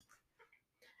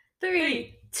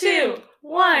3, 2,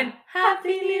 1.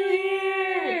 Happy New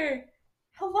Year!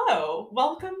 Hello,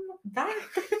 welcome back.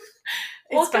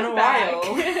 Welcome been a back.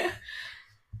 while.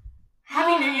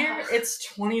 Happy New Year. It's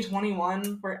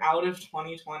 2021. We're out of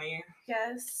 2020.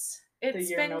 Yes.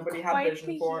 It's year been nobody had quite vision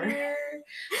the for. year.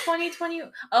 2020.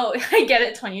 Oh, I get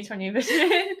it. 2020 vision.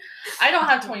 I don't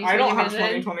have 2020 I don't have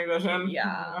vision. 2020 vision.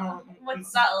 Yeah.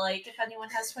 What's that like if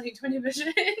anyone has 2020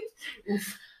 vision?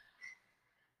 Oof.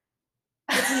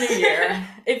 It's a new year.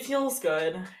 It feels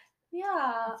good.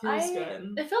 Yeah. It feels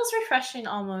good. It feels refreshing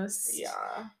almost.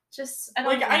 Yeah. Just,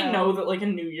 I know that a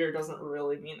new year doesn't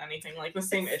really mean anything. The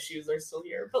same issues are still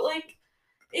here. But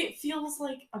it feels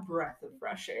like a breath of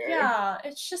fresh air. Yeah,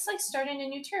 it's just like starting a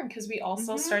new term because we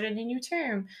also started a new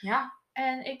term. Yeah.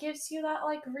 And it gives you that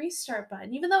restart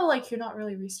button, even though you're not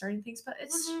really restarting things, but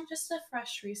it's just a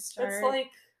fresh restart. It's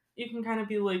you can kind of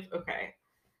be okay,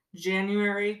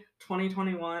 January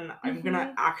 2021, I'm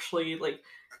gonna actually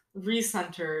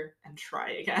recenter and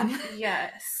try again.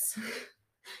 Yes.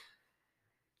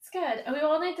 It's good. And we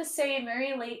wanted to say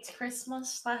Merry Late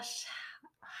Christmas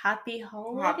 / Happy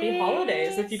Holidays. Happy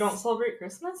holidays. If you don't celebrate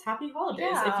Christmas, happy holidays.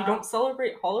 Yeah. If you don't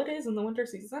celebrate holidays in the winter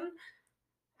season,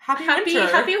 happy winter.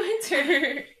 Happy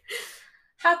winter.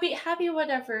 happy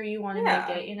whatever you want to make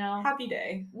it, Happy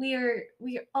day.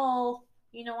 We all,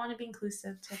 want to be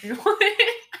inclusive to everyone.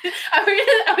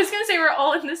 I was gonna say we're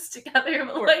all in this together,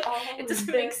 but it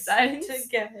doesn't make sense.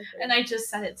 Together. And I just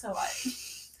said it, so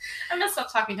I'm gonna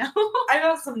stop talking now. I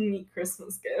got some neat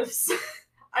Christmas gifts.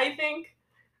 I think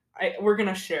we're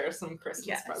gonna share some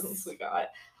Christmas presents we got.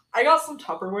 I got some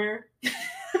Tupperware.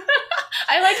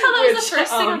 I like how that was the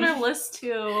first thing on our list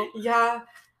too. Yeah.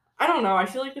 I don't know. I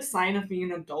feel like the sign of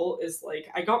being an adult is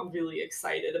I got really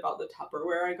excited about the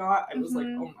Tupperware I got. I was like,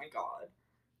 oh my god.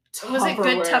 Tupperware. Was it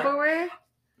good Tupperware?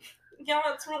 Yeah,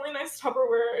 it's really nice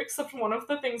Tupperware, except one of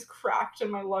the things cracked in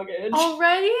my luggage.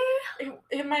 Already?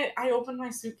 I opened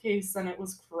my suitcase and it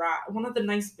was cracked. One of the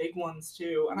nice big ones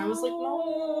too. And I was like,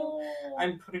 no.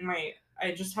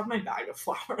 I just have my bag of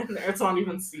flour in there. It's not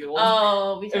even sealed.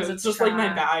 Oh, because it's just trapped.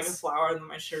 my bag of flour and then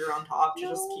my sugar on top to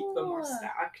just keep them more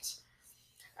stacked.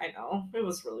 I know. It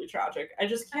was really tragic. I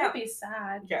just can't be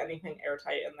sad. get anything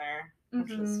airtight in there,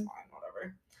 which is fine,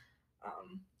 whatever.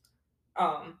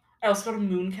 I also got a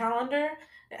moon calendar.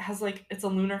 It has it's a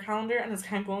lunar calendar and it's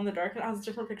kind of glow in the dark and it has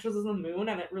different pictures of the moon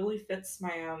and it really fits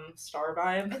my star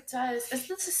vibe. It does. Isn't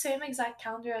this the same exact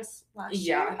calendar as last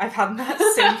year? Yeah, I've had that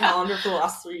same calendar for the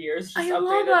last 3 years. Just I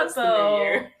love that though. The new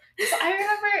year. So I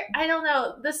remember, I don't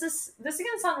know, this is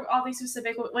gonna sound oddly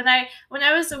specific. When I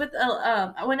was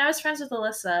friends with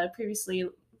Alyssa previously,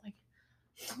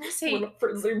 I'm gonna say when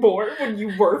friends are more when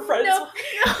you were friends. No.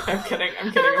 I'm kidding.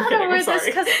 I'm sorry.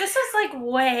 Because this is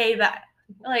way back.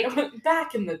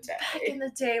 Back in the day. Back in the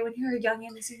day when you were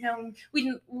youngins, we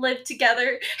didn't live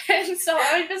together, and so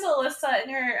I would visit Alyssa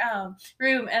in her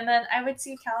room, and then I would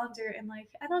see a calendar, and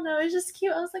I don't know, it was just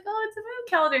cute. I was like, oh, it's a moon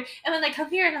calendar, and then I come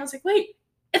here, and I was like, wait,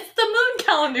 it's the moon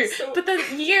calendar, but the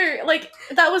year,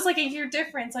 that was a year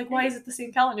difference. Why is it the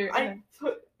same calendar? I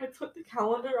put the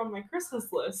calendar on my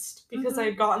Christmas list because I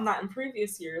had gotten that in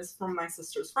previous years from my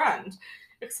sister's friend,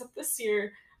 except this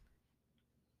year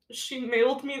she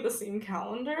mailed me the same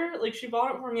calendar. She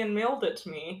bought it for me and mailed it to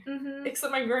me.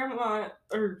 Except my grandma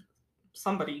or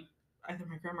somebody, either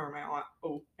my grandma or my aunt.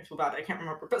 Oh, I feel bad. I can't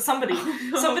remember. But somebody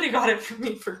got it for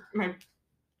me for my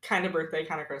kind of birthday,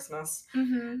 kind of Christmas.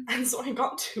 And so I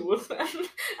got 2 of them,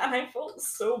 and I felt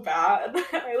so bad. And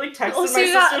I texted my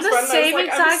sister's friend. And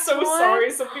I was I'm so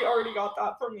sorry. Somebody already got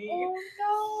that for me.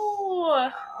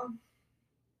 Oh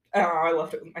no. I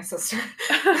left it with my sister.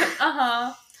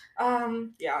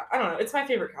 Yeah, I don't know. It's my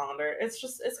favorite calendar.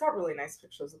 It's got really nice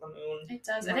pictures of the moon. It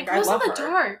does, and it glows in the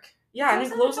dark. Yeah, and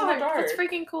it glows in the dark. It's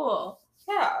freaking cool.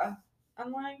 Yeah,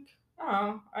 and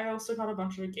I also got a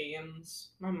bunch of games.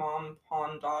 My mom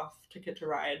pawned off Ticket to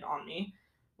Ride on me,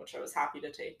 which I was happy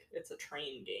to take. It's a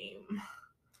train game.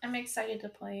 I'm excited to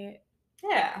play it.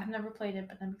 Yeah. I've never played it,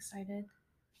 but I'm excited.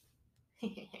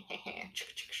 Is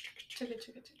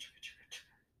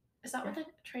that what the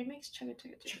train makes?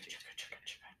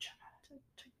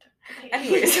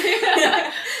 Anyways.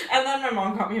 And then my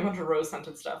mom got me a bunch of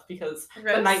rose-scented stuff because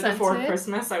the night before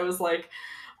Christmas I was like,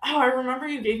 oh, I remember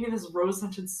you gave me this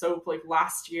rose-scented soap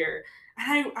last year.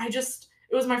 And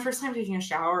it was my first time taking a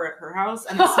shower at her house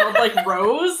and it smelled like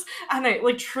rose and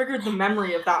it triggered the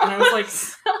memory of that and I was like,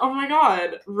 oh my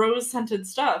god, rose-scented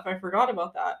stuff. I forgot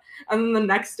about that. And then the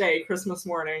next day, Christmas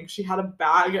morning, she had a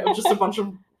bag of just a bunch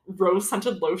of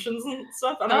rose-scented lotions and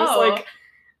stuff and I was like,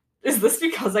 is this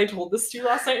because I told this to you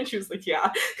last night? And she was like,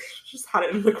 yeah. Just had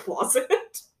it in the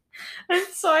closet. I'm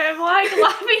sorry, I'm like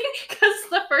laughing because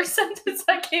the first sentence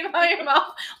that came out of your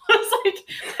mouth was like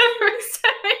the first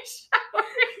time I showered.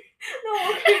 No,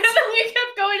 And okay. then you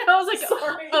kept going, and I was like,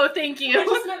 Sorry. oh, thank you. I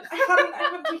just meant I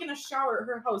haven't taken a shower at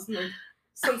her house in, like,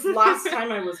 since last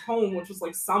time I was home, which was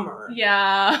like summer.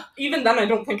 Yeah. Even then, I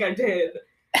don't think I did.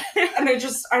 And I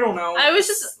don't know. I was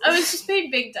just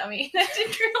being big dummy. And I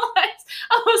didn't realize.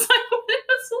 I was like, when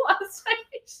was the last time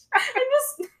I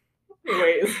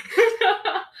Anyways,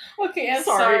 showered? Okay, I'm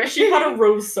sorry. She had a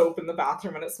rose soap in the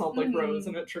bathroom, and it smelled like rose,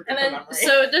 and it triggered And her then, memory.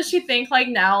 so does she think like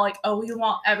now, like, oh, you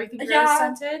want everything rose Yeah.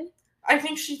 scented? I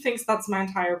think she thinks that's my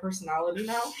entire personality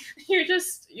now.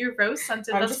 You're rose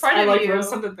scented. That's I part of like you. rose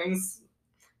scented things.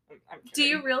 I'm Do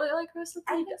you kidding. really like rose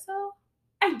scented things though?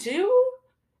 I do.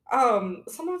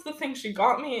 Some of the things she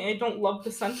got me, I don't love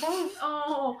the scent of.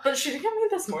 Oh. But she did get me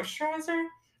this moisturizer.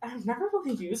 I've never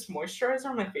really used moisturizer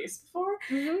on my face before.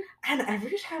 Mm-hmm. And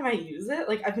every time I use it,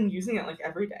 like, I've been using it like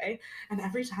every day, and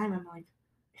every time I'm like,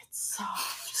 it's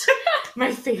soft.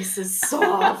 My face is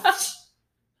soft.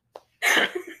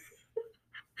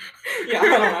 Yeah, I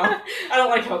don't know. I don't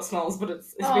like how it smells, but it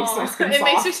makes my skin soft. It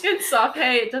makes your skin soft.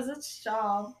 Hey, it does its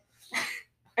job.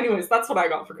 Anyways, that's what I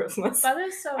got for Christmas. That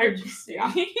is so interesting.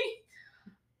 Yeah.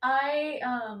 I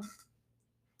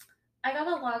got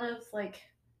a lot of like,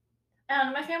 I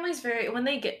don't know, my family's very, when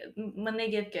they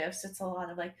give gifts, it's a lot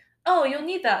of like, oh, you'll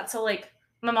need that. So like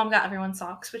my mom got everyone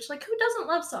socks, which like who doesn't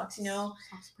love socks, you know?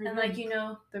 And like, you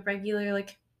know, the regular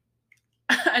like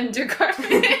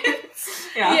undergarments.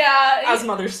 Yeah. As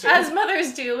mothers do. As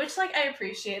mothers do, which like I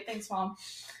appreciate. Thanks, Mom.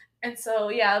 And so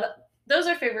yeah, those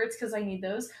are favorites because I need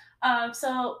those.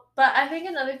 But I think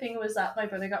another thing was that my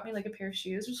brother got me like a pair of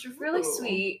shoes, which was really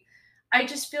sweet. I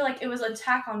just feel like it was an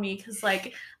attack on me because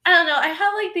like, I don't know, I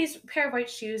have like these pair of white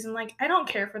shoes and like I don't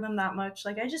care for them that much.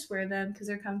 Like I just wear them because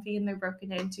they're comfy and they're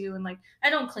broken into, and like I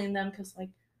don't clean them because like,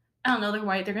 I don't know, they're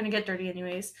white, they're gonna get dirty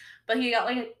anyways. But he got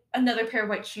like another pair of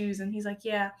white shoes and he's like,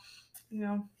 yeah, you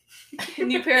know,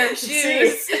 new pair of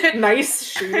shoes. Nice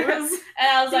shoes. And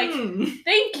I was like,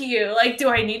 thank you. Like, do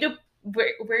I need to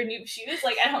wear new shoes?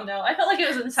 Like, I don't know. I felt like it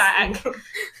was an attack. But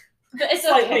it's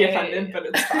slightly okay. offended, but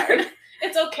it's fine.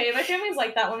 It's okay. My family's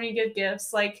like that when we give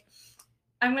gifts. Like,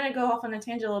 I'm gonna go off on a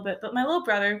tangent a little bit, but my little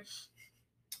brother.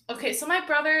 Okay, so my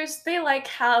brothers, they like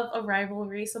have a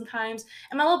rivalry sometimes,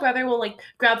 and my little brother will like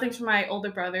grab things from my older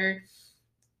brother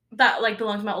that like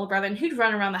belong to my older brother, and he'd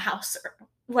run around the house,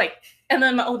 like, and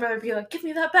then my older brother would be like, "Give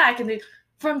me that back," and they'd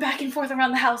run back and forth around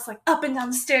the house, like up and down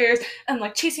the stairs, and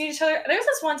like chasing each other. There was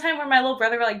this one time where my little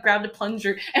brother like grabbed a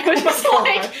plunger and was just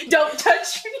like, "Don't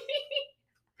touch me."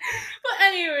 But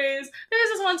anyways, there was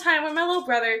this one time when my little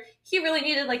brother, he really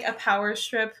needed like a power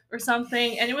strip or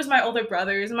something, and it was my older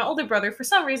brother's, and my older brother for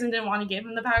some reason didn't want to give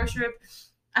him the power strip.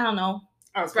 I don't know.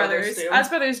 As brothers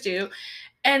do.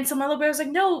 And so my little brother was like,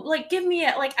 "No, like give me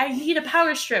it. Like I need a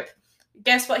power strip."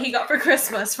 Guess what he got for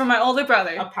Christmas from my older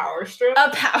brother? A power strip? A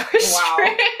power Wow.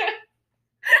 strip.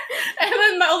 And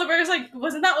then my older brother was like,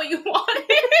 "Wasn't that what you wanted?"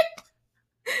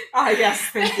 Yes,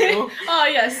 thank you. Oh,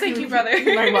 yes, thank you, brother.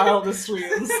 My wildest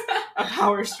dreams. A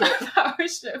power strip. A power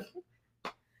strip.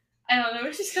 I don't know,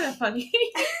 it's just kind of funny.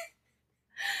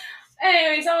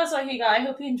 Anyways, that was what he got. I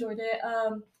hope he enjoyed it.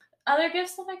 Other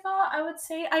gifts that I got, I would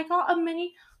say I got a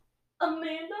mini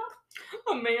Amanda.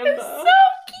 It's so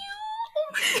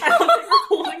cute. I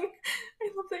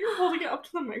love that you're holding it up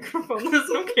to the microphone. There's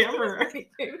no camera or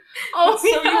anything. Oh,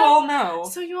 so you all know.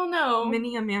 So you all know.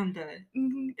 Mini Amanda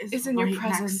is in your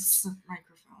presence. Next to the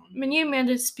microphone. Mini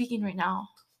Amanda is speaking right now.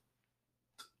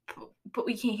 But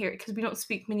we can't hear it because we don't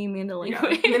speak Mini Amanda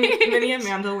language. Yeah, Mini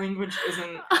Amanda language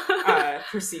isn't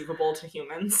perceivable to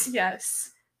humans.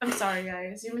 Yes. I'm sorry,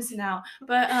 guys. You're missing out.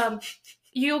 But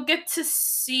you'll get to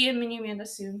see a Mini Amanda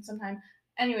soon sometime.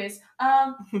 Anyways,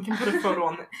 we can put a photo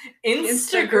on the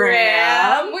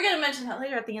Instagram. We're gonna mention that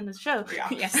later at the end of the show. Yeah.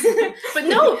 Yes. But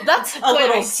no, that's a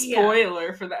little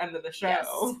spoiler for the end of the show. Yes.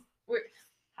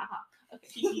 Haha.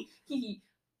 Okay.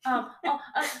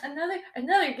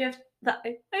 Another gift that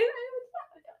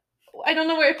I don't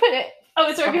know where I put it. Oh,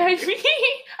 it's right behind me.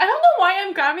 I don't know why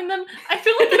I'm grabbing them. I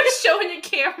feel like I'm showing a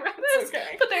camera.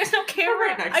 Okay. But there's no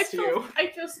camera. Right next to you. I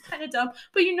feel kind of dumb.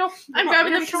 But you know, I'm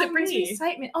grabbing them because it brings me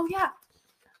excitement. Oh yeah.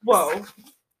 Whoa.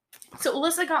 So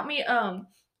Alyssa got me a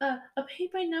pay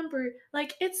by number.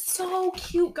 Like, it's so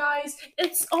cute, guys.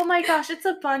 It's, oh my gosh, it's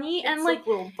a bunny, and like a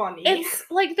little bunny. It's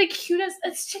like the cutest.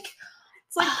 It's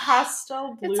like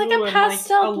pastel blue. It's like a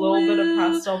pastel and, like, blue a little bit of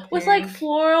pastel pink. with like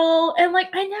floral, and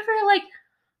like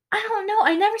I don't know.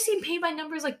 I never seen pay by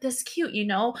numbers like this cute, you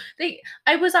know?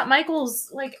 I was at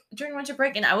Michael's like during winter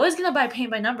break, and I was gonna buy pay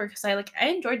by number because I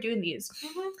enjoyed doing these.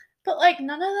 Mm-hmm. But like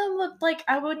none of them looked like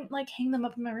I wouldn't like hang them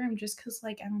up in my room just because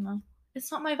like I don't know.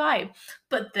 It's not my vibe.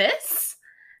 But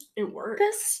It works.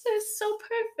 this is so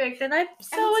perfect and I'm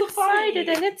so it's a excited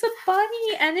bunny. and it's a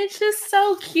bunny and it's just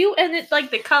so cute and it's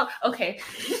like the color. Okay.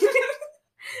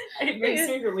 It makes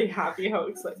me really happy how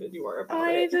excited you are about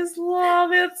I it. just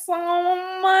love it so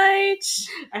much.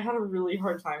 I had a really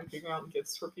hard time figuring out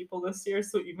gifts for people this year,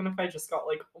 so even if I just got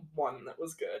like one that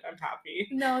was good, I'm happy.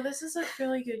 No, this is a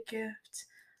really good gift.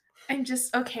 I'm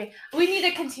just okay. We need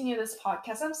to continue this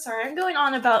podcast. I'm sorry. I'm going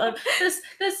on about this.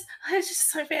 It's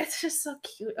just so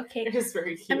cute. Okay, It is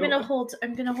very cute. I'm gonna hold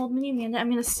Mini Amanda. I'm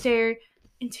gonna stare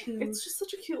into. It's just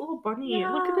such a cute little bunny.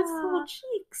 Yeah. Look at its little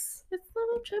cheeks. Its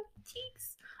little chubby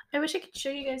cheeks. I wish I could show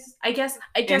you guys. I guess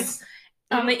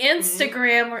on the Mm-hmm.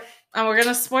 Instagram, we're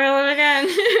gonna spoil it again.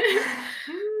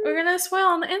 We're gonna spoil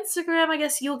on the Instagram. I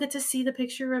guess you'll get to see the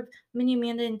picture of Mini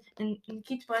Amanda and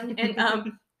Keith Bun and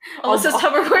Alyssa's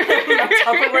Tupperware.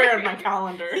 Tupperware in my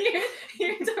calendar.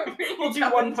 Tupperware We'll do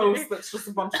one post that's just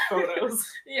a bunch of photos.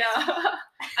 Yeah,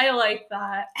 I like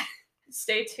that.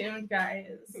 Stay tuned,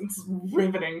 guys. It's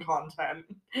riveting content.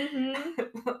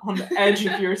 Mm-hmm. On the edge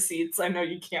of your seats. I know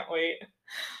you can't wait.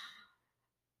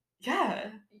 Yeah.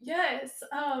 Yes.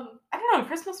 I don't know.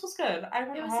 Christmas was good. I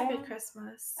went It was home a good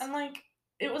Christmas. and like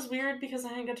it was weird because I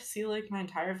didn't get to see like my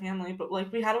entire family, but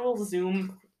like we had a little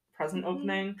Zoom present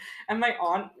opening, and my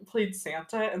aunt played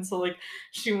Santa, and so like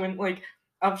she went like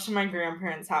up to my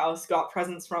grandparents' house, got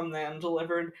presents from them,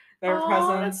 delivered their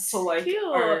presents to like cute.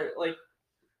 our like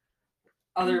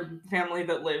other family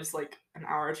that lives like an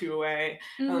hour or two away,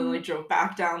 and then like drove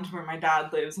back down to where my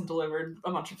dad lives and delivered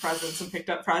a bunch of presents and picked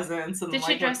up presents. And Did then,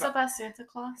 she like, dress up as Santa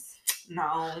Claus?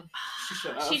 No, she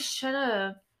should have. She should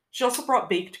have. She also brought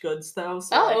baked goods though,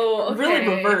 so Oh, really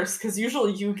okay. reverse, because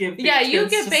usually you give baked Yeah, you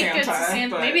goods give to baked Santa, goods to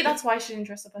Santa. but Maybe that's why she didn't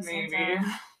dress up as maybe.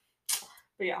 Santa.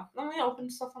 But yeah, then we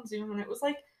opened stuff on Zoom, and it was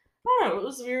like, I don't know, it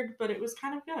was weird, but it was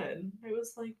kind of good. It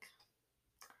was like,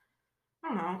 I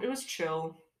don't know, it was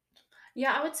chill.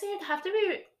 Yeah, I would say it'd have to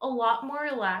be a lot more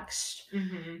relaxed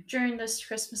Mm-hmm. during this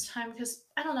Christmas time because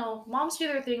I don't know, moms do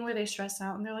their thing where they stress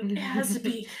out and they're like, it has to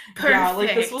be perfect. Yeah,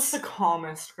 like this was the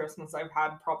calmest Christmas I've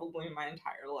had probably in my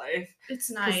entire life. It's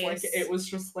nice. Like it was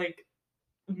just like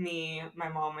me, my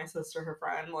mom, my sister, her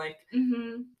friend, like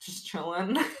just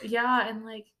chilling. Yeah, and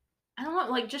like I don't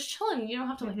know, like just chilling. You don't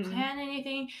have to like plan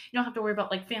anything. You don't have to worry about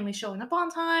like family showing up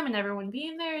on time and everyone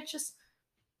being there. It's just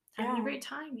having a great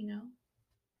time, you know.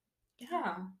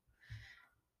 Yeah.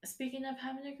 Speaking of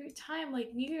having a great time,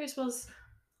 like New Year's was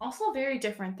also very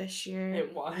different this year.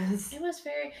 It was. It was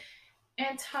very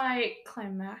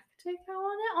anticlimactic, I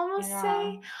want to almost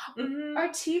say. Our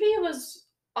TV was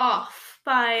off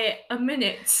by a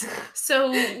minute.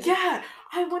 So yeah,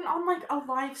 I went on like a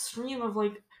live stream of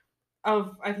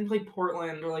I think like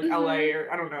Portland or like LA or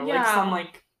I don't know, like some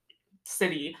like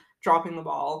city dropping the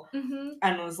ball,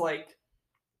 and was like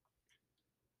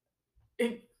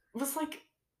it was like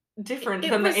different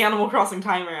than the Animal Crossing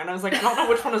timer, and I was like, I don't know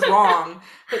which one is wrong,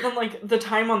 but then like the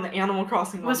time on the Animal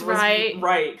Crossing was right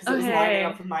because it was lining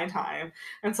up with my time,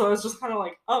 and so I was just kind of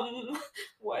like,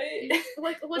 what?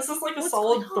 This is like a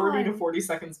solid 30 to 40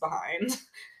 seconds behind.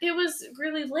 It was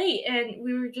really late, and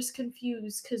we were just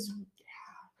confused because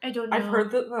I don't know. I've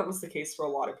heard that was the case for a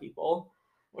lot of people,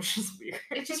 which is weird.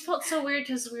 It just felt so weird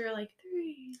because we were like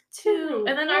 3, 2,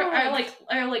 and then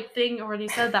our thing already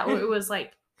said that it was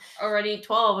like already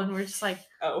 12, and we're just like,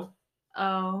 oh,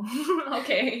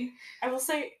 okay. I will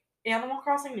say Animal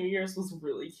Crossing New Year's was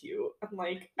really cute, and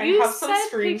like I got some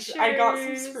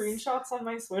screenshots on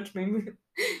my Switch. Maybe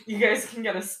you guys can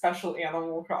get a special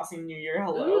Animal Crossing New Year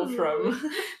hello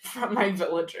from my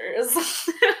villagers.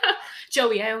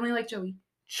 Joey, I only like Joey.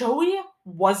 Joey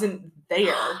wasn't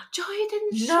there. Joey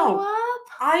didn't show up?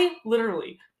 I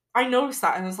noticed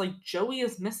that, and I was like, Joey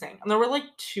is missing. And there were like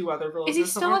 2 other villagers. Is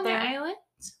he still on the island?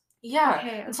 Yeah.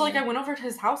 Okay, and so like I went over to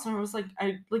his house, and I was like,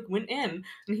 I like went in,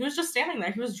 and he was just standing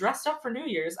there. He was dressed up for New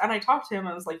Year's, and I talked to him.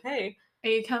 I was like, hey, are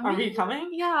you coming?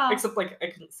 Yeah. Except like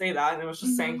I couldn't say that, and it was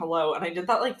just saying hello, and I did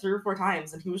that like 3 or 4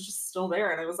 times, and he was just still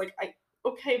there, and I was like,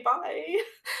 okay, bye.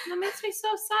 That makes me so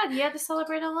sad. He had to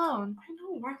celebrate alone. I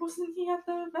know. Why wasn't he at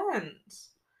the event?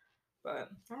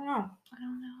 But I don't know.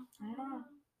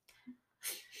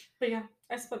 But yeah,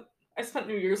 I spent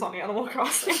New Year's on Animal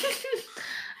Crossing.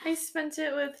 I spent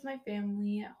it with my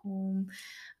family at home.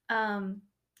 I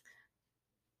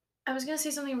was gonna say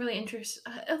something really interesting.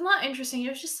 Not interesting. It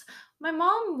was just my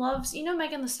mom loves,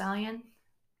 Megan Thee Stallion.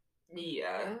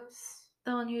 Yes.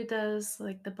 The one who does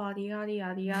like the body yada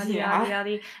yada yada yada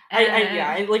yada.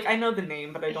 I know the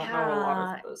name, but I don't know a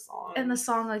lot of the songs. And the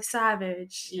song like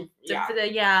Savage.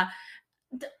 Yeah.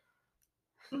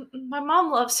 my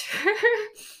mom loves her.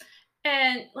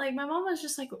 And like my mom was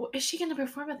just like, is she gonna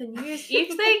perform at the New Year's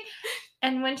Eve thing?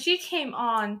 And when she came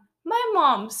on, my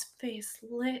mom's face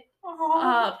lit Oh,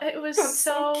 up. It was that's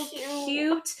so so cute.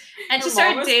 cute. And Your she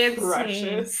started mom is dancing.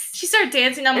 precious. She started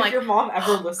dancing. I'm If like, your mom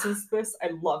ever listens to this, I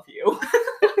love you.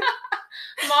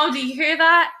 Mom, do you hear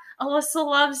that? Alyssa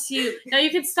loves you. Now you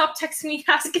can stop texting me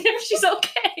asking if she's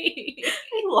okay.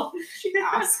 I love that she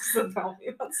asks about me.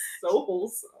 That's so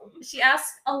wholesome. She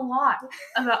asks a lot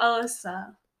about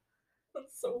Alyssa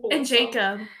That's so wholesome. and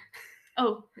Jacob.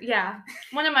 Oh, yeah.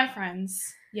 One of my friends.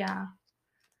 Yeah.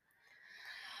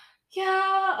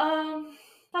 Yeah,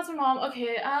 that's my mom.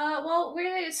 Okay, well, we're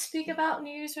gonna speak about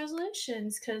New Year's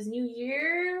resolutions, because New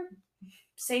Year,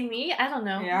 say me? I don't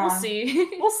know. Yeah. We'll see.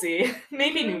 We'll see.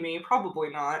 Maybe new me, probably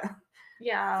not. I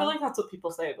Yeah. feel like that's what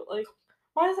people say, but like,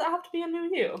 why does it have to be a new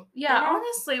you? Yeah, You know?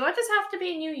 honestly, what does have to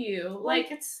be new you?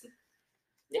 Like it's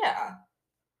yeah.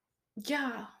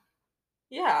 Yeah.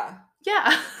 Yeah.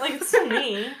 Yeah. Like it's still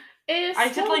me. It is I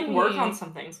could still like work on me.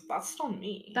 some things, but that's still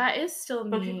me. That is still me.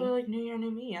 But people are like, new year,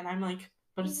 new me, and I'm like,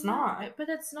 but it's not. But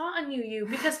it's not a new you,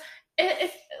 because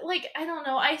if like, I don't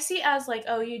know, I see it as like,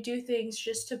 oh, you do things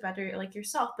just to better like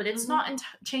yourself, but it's Mhm. not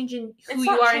changing who It's you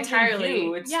not are changing entirely.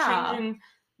 you, it's Yeah. changing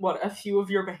what a few of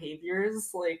your behaviors,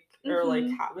 like or like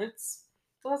Mhm. habits.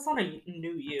 Well, that's not a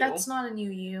new you. That's not a new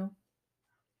you.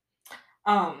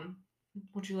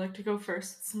 Would you like to go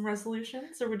first with some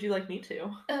resolutions, or would you like me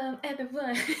to?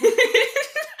 Everyone.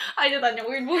 I did that in a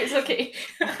weird voice. Okay.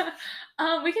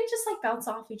 We can just like bounce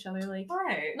off each other, like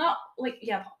Right. not like,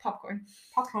 yeah, popcorn.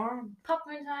 Popcorn.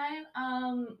 Popcorn time.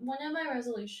 One of my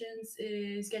resolutions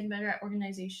is getting better at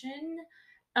organization,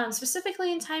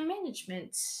 specifically in time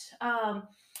management.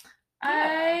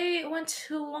 I went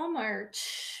to Walmart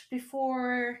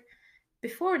before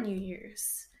New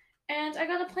Year's, and I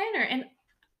got a planner. And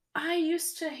I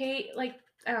used to hate, like,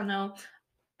 I don't know.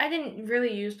 I didn't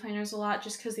really use planners a lot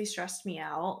just because they stressed me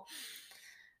out.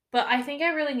 But I think I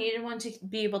really needed one to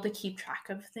be able to keep track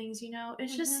of things, you know?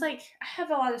 It's just Mhm. like, I have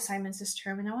a lot of assignments this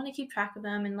term and I want to keep track of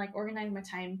them and like organize my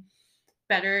time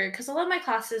better, because a lot of my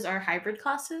classes are hybrid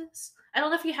classes. I don't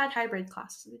know if you had hybrid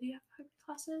classes. Did you have hybrid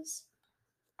classes?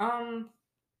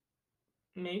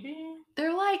 Maybe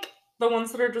They're like, the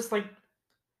ones that are just like,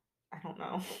 I don't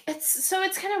know. it's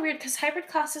kind of weird because hybrid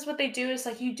classes, what they do is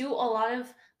like you do a lot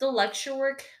of the lecture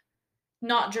work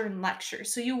not during lecture.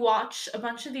 So you watch a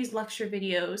bunch of these lecture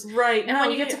videos, Right. and when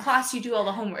you get to class, you do all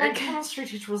the homework. My chemistry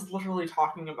teacher was literally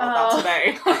talking about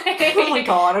that today. Okay. Oh my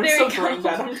god, I'm There so we go. brain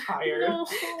dead. I'm tired. No.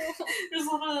 It was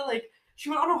literally like she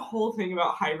went on a whole thing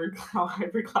about how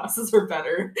hybrid classes are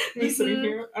better. Me sitting Mhm.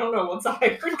 here, I don't know what's a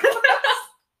hybrid class.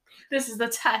 This is the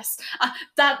test.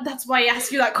 That's why I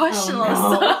asked you that question, Oh,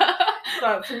 Alyssa.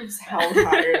 That proves how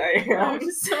tired I am.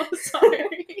 I'm so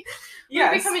sorry.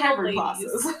 Yes, becoming hybrid old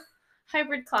ladies. classes.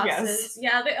 Hybrid classes.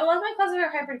 Yes. Yeah, a lot of my classes are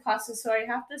hybrid classes, so I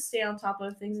have to stay on top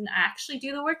of things and actually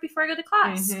do the work before I go to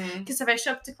class. Mhm. Because if I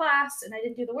show up to class and I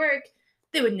didn't do the work,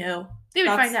 they would know. They would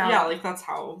find out. Yeah, like that's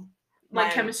how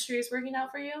like chemistry is working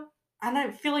out for you. And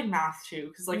I feel like math too,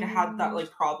 because like I had that like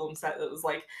problem set that was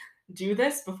like, do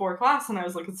this before class, and I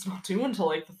was like, it's not due until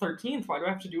like the 13th. Why do I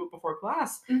have to do it before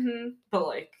class? Mm-hmm. But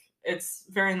like, it's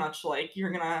very much like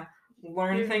you're gonna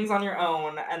learn things on your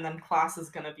own, and then class is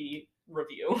gonna be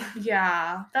review.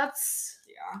 Yeah, that's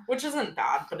which isn't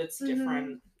bad, but it's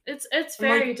different. It's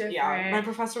very different. Yeah, my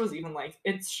professor was even like,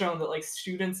 it's shown that like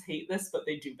students hate this, but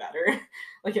they do better.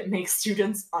 Like it makes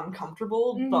students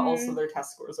uncomfortable, but also their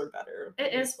test scores are better.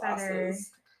 It is better.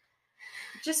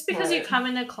 Just because you come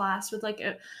into class with like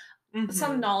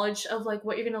some knowledge of like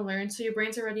what you're gonna learn, so your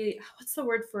brain's already, what's the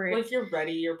word for it? Like you're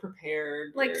ready, you're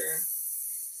prepared. Like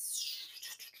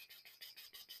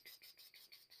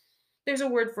there's a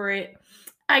word for it.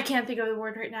 I can't think of the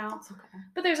word right now. That's okay.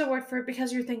 But there's a word for it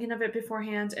because you're thinking of it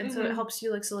beforehand, and so it helps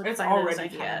you like solidify it's already those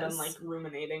ideas. kind of been like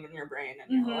ruminating in your brain,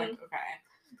 and you're like, okay.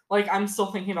 Like I'm still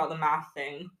thinking about the math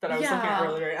thing that I was looking at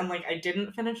earlier, and like I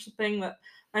didn't finish the thing that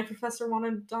my professor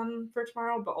wanted done for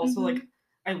tomorrow, but also like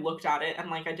I looked at it and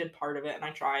like I did part of it and I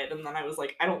tried, and then I was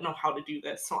like, I don't know how to do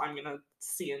this, so I'm gonna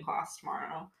see in class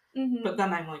tomorrow. But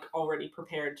then I'm like already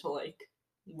prepared to like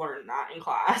learn that in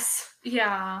class.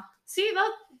 Yeah. See,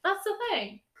 that's the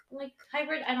thing. Like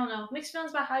hybrid, I don't know. Mixed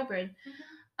feelings about hybrid.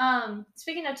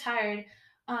 Speaking of tired,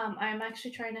 I'm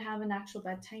actually trying to have an actual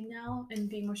bedtime now and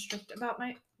be more strict about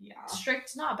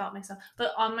strict, not about myself,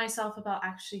 but on myself about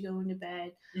actually going to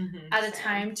bed at a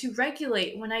time to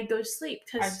regulate when I go to sleep.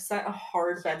 Because I've set a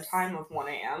hard bedtime of 1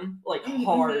 a.m. Like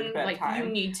hard bedtime. Like you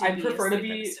need to. I prefer to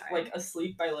be like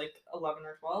asleep by like 11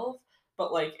 or 12,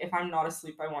 but like if I'm not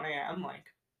asleep by 1 a.m., like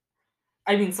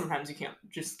I mean, sometimes you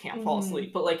can't fall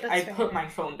asleep, but like, I That's put fair. my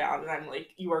phone down and I'm like,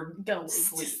 you are Going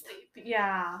sleep. to sleep.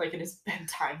 Yeah. Like, it is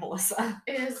bedtime, Melissa.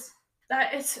 It is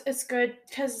that it's good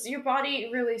because your body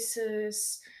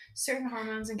releases certain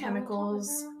hormones and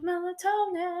chemicals.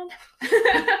 Melatonin.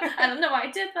 I don't know why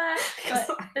I did that,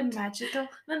 but the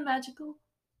magical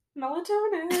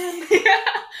Melatonin.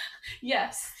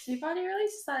 yes, your body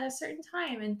releases that at a certain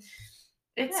time, and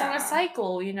it's on Yeah. a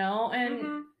cycle, you know. And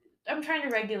Mhm. I'm trying to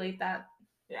regulate that.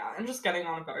 Yeah, and just getting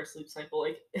on a better sleep cycle,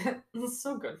 like, it's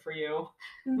so good for you.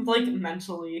 Like, Mhm.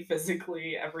 mentally,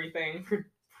 physically, everything,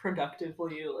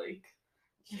 productively, like,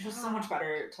 it's just so much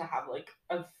better to have, like,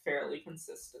 a fairly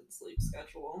consistent sleep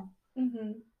schedule.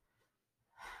 Mm-hmm.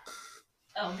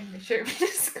 Oh, make sure to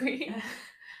squeeze.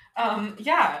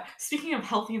 Yeah, speaking of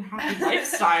healthy and happy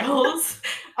lifestyles,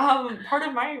 part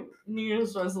of my New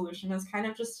Year's resolution is kind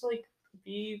of just to, like,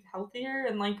 be healthier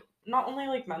and, like, not only,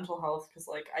 like, mental health, because,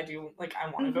 like, I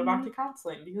want to go back to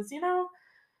counseling because, you know,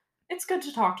 it's good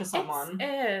to talk to someone.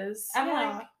 It is. And,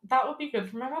 yeah. like, that would be good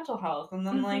for my mental health. And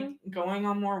then, like, going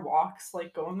on more walks,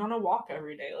 like, going on a walk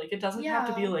every day. Like, it doesn't have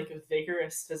to be, like, a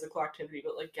vigorous physical activity,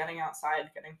 but, like, getting outside,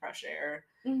 getting fresh air,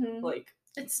 like,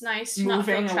 it's nice to not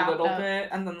moving feel a little trapped up. bit,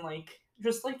 and then, like,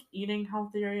 just, like, eating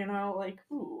healthier, you know? Like,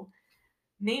 ooh,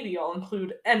 maybe I'll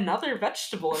include another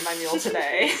vegetable in my meal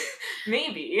today.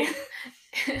 Maybe.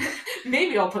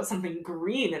 Maybe I'll put something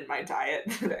green in my diet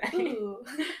today. Ooh.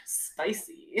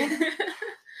 Spicy. I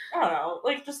don't know,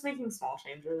 like, just making small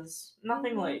changes.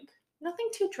 Nothing like nothing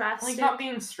too drastic. like, not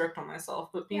being strict on myself,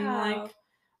 but being like,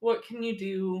 what can you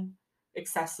do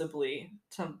accessibly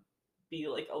to be,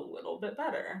 like, a little bit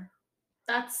better?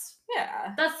 That's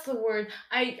the word.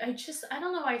 I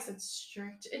don't know why I said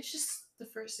strict. It's just the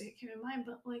first thing that came to mind,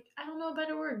 but, like, I don't know a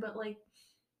better word, but, like,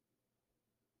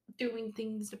 doing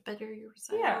things to better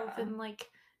yourself and, like,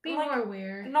 being like, more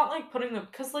aware. Not, like, putting them,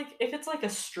 because, like, if it's, like, a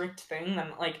strict thing,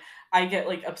 then, like, I get,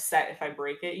 like, upset if I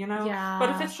break it, you know? Yeah.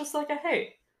 But if it's just like a,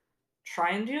 hey,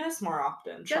 try and do this more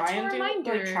often. Try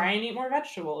and eat more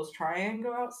vegetables. Try and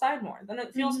go outside more. Then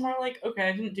it feels more like, okay,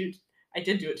 I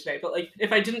did do it today, but, like,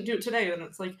 if I didn't do it today, then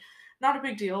it's, like, not a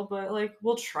big deal, but, like,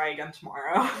 we'll try again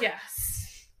tomorrow.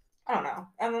 Yes. I don't know.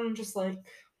 And then just, like,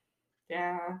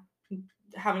 yeah,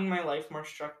 having my life more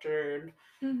structured,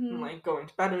 and, like, going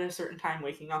to bed at a certain time,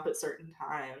 waking up at certain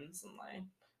times, and, like,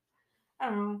 I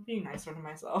don't know, being nicer to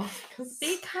myself.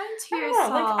 Be kind to I don't yourself.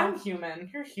 know, like, I'm human.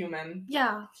 You're human.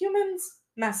 Yeah. Humans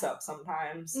mess up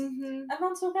sometimes. And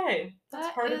that's okay.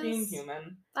 That's part of being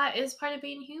human. That is part of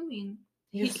being human.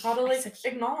 You just gotta, like,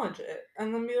 acknowledge it.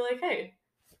 And then be like, hey,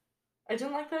 I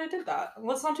didn't like that I did that.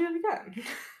 Let's not do it again.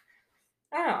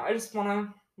 I don't know. I just want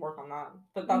to work on that.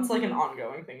 But that's, like, an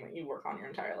ongoing thing that you work on your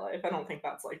entire life. I don't think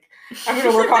that's, like, I'm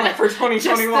going to work on it for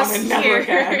 2021 and never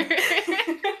again.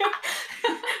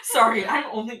 Sorry, I'm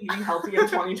only eating healthy in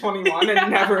 2021 and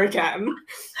never again.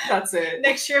 That's it.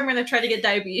 Next year I'm going to try to get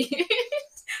diabetes.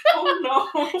 Oh, no.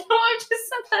 No, I just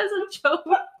said that as a joke.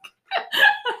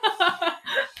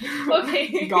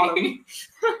 Okay. Got him.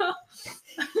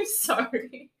 I'm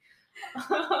sorry.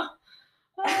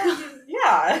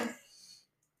 Yeah.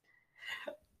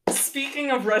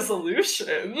 Speaking of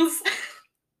resolutions.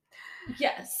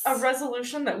 Yes. A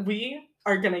resolution that we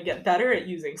are going to get better at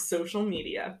using social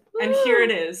media. Woo! And here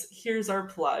it is. Here's our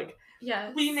plug.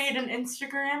 Yes. We made an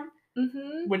Instagram,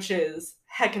 which is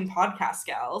Heckin' Podcast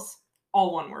Gals.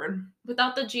 All one word.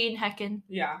 Without the G in Heckin'.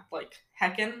 Yeah, like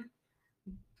Heckin'.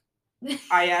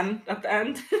 IN at the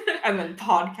end. And then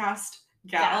Podcast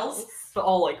Gals. But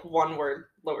all, like, one word,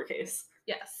 lowercase.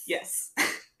 Yes. Yes.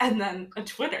 And then a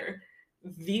Twitter,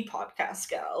 The Podcast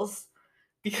Gals.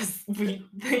 Because they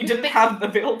didn't have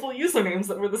available usernames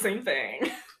that were the same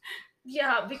thing.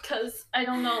 Yeah, because, I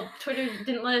don't know, Twitter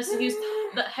didn't let us use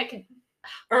the Heckin'.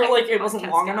 Or, like, it wasn't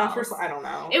long enough or something. I don't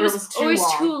know. It was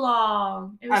too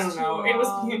long. I don't know. It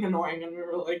was being annoying, and we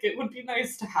were like, it would be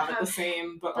nice to have it the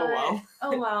same, but oh well.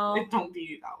 Oh well. It don't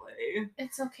be that way.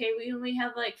 It's okay. We only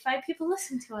have, like, 5 people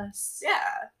listen to us. Yeah.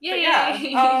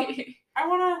 Yay! Yeah.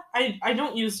 I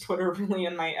don't use Twitter really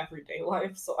in my everyday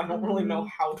life, so I don't really know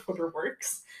how Twitter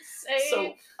works.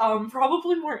 Same. So,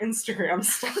 probably more Instagram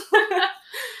stuff.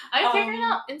 I'm figuring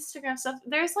out Instagram stuff.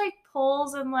 There's, like,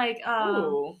 polls and, like,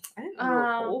 ooh, I didn't know there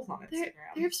were polls on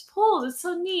Instagram. There's polls. It's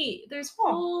so neat. There's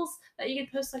polls that you can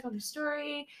post, like, on your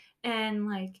story, and,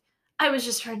 like, I was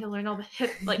just trying to learn all the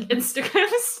hip, like, Instagram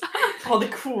stuff. All the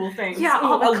cool things. Yeah,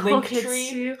 all the cool link tree.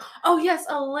 Too. Oh yes,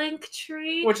 a link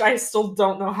tree. Which I still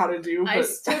don't know how to do. But I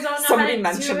still don't know somebody how to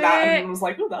mentioned do that it. and was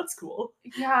like, "Oh, that's cool."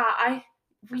 Yeah,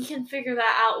 we can figure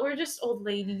that out. We're just old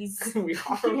ladies. we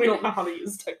don't know how to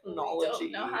use We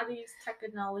technology. don't know how to use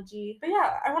technology. But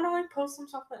yeah, I want to like post some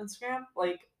stuff on Instagram,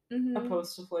 like a Mhm.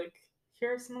 post of like,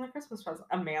 here are some of the Christmas presents.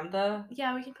 Amanda.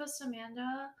 Yeah, we can post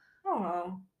Amanda. I don't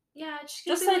know. Yeah, it's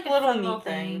Just be like a little fun neat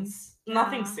things.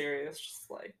 Nothing Yeah. serious. Just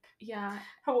like, Yeah.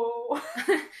 hello.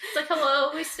 It's like,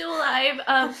 hello, we still alive.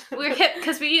 We're hip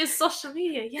because we use social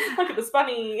media. Yeah. Look at this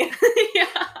bunny. Yeah.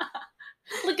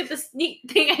 Look at this neat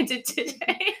thing I did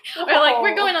today. Or like,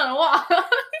 we're going on a walk.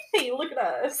 Hey, look at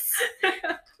us.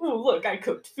 Ooh, look, I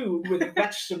cooked food with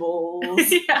vegetables.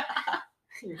 Yeah.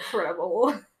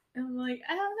 Incredible. I'm like,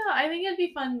 I don't know. I think it'd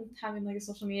be fun having like a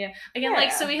social media again,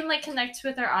 like so Yeah. we can like connect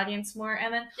with our audience more,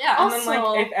 and then Yeah, and then also-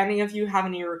 like if any of you have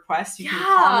any requests, you can Yeah.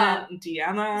 comment,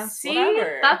 DM us, see,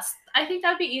 whatever. I think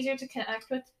that'd be easier to connect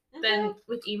with than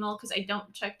with email because I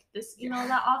don't check this email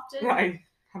that often. I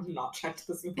have not checked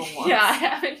this email once. Yeah, I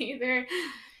haven't either.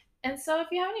 And so if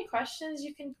you have any questions,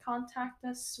 you can contact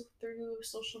us through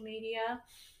social media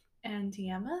and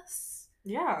DM us.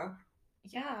 Yeah.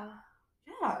 Yeah.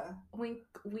 Yeah. Wink,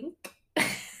 wink.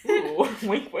 Ooh,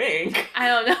 wink, wink. I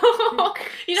don't know.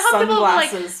 You know how people will, like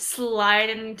Sunglasses. slide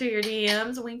into your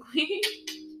DMs? Wink, wink.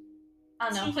 Oh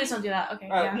no! Please don't do that. Okay.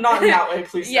 Yeah. Not in that way,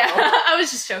 please. Yeah, No. I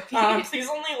was just joking. Please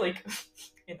only like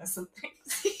innocent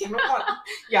things. I don't want.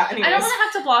 Yeah. Anyways. I don't want to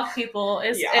have to block people.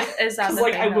 Is that Because the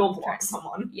like thing I that will I'm block trying-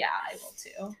 someone. Yeah, I will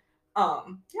too.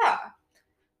 Yeah.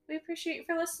 We appreciate you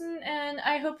for listening, and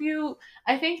I hope you.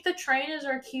 I think the train is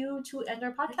our cue to end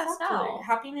our podcast now.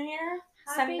 Happy New Year.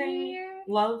 Happy Sending New Year.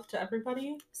 love to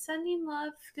everybody. Sending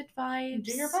love, good vibes.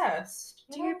 Do your best.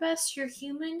 Do your best. You're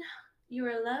human. You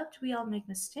are loved. We all make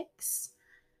mistakes.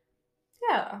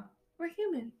 Yeah. We're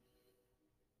human.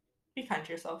 Be kind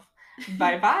to yourself.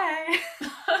 Bye-bye.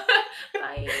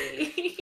 Bye.